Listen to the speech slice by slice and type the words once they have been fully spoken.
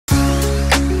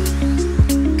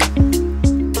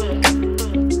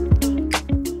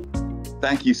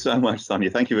Thank you so much,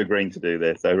 Sonia. Thank you for agreeing to do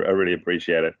this. I really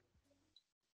appreciate it.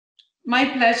 My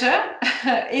pleasure.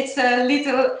 It's a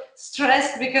little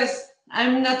stressed because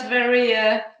I'm not very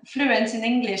fluent in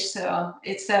English, so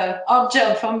it's a hard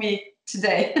job for me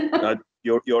today.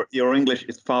 Your English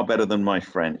is far better than my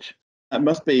French. It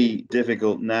must be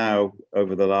difficult now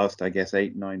over the last, I guess,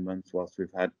 8-9 months whilst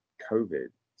we've had COVID.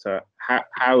 So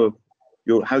how's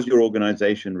your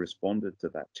organization responded to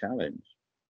that challenge?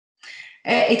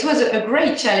 It was a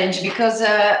great challenge because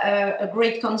a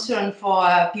great concern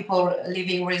for people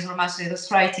living with rheumatoid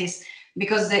arthritis,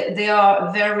 because they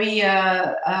are very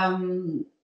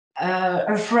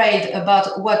afraid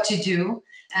about what to do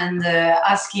and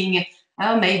asking,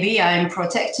 oh, maybe I'm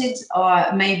protected,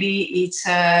 or maybe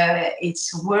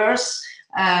it's worse.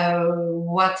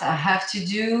 What I have to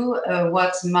do,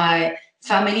 what my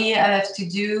family have to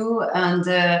do,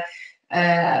 and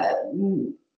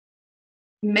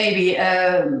maybe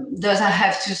does I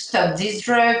have to stop this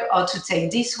drug or to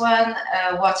take this one?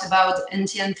 What about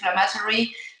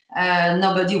anti-inflammatory?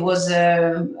 Nobody was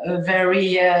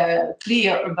very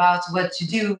clear about what to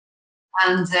do.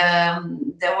 And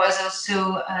there was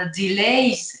also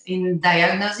delays in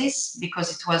diagnosis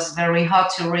because it was very hard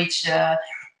to reach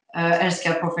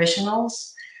healthcare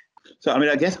professionals. So, I mean,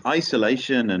 I guess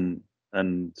isolation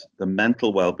and the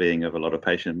mental well-being of a lot of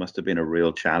patients must have been a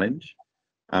real challenge.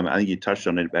 I think you touched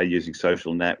on it about using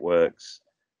social networks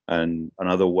and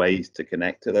other ways to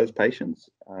connect to those patients.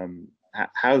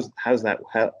 How's that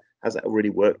really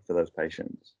worked for those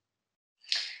patients?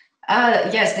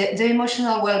 Yes, the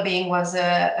emotional well-being was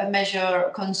a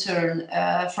major concern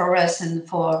for us and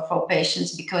for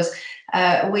patients, because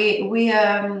we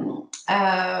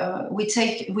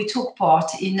took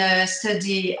part in a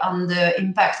study on the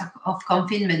impact of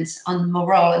confinement on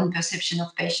morale and perception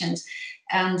of patients.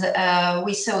 And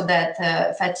we saw that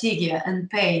fatigue and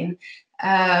pain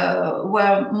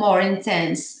were more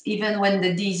intense, even when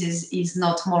the disease is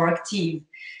not more active.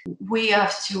 We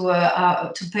have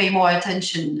to pay more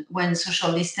attention when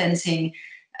social distancing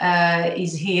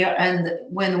is here and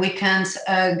when we can't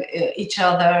hug each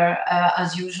other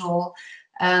as usual.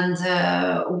 And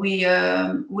we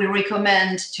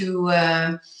recommend to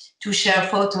share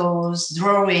photos,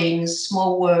 drawings,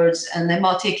 small words, and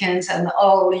emoticons, and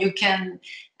all you can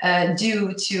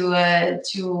do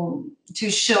to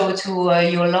show to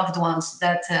your loved ones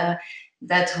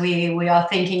that we are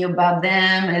thinking about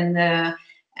them,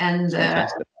 and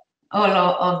all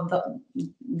of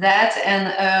that.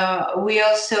 And we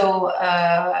also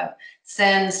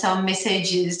send some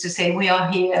messages to say we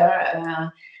are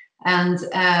here. And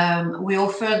we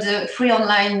offered free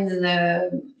online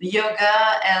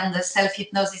yoga and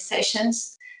self-hypnosis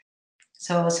sessions.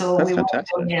 So that's we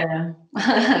fantastic. want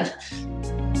to,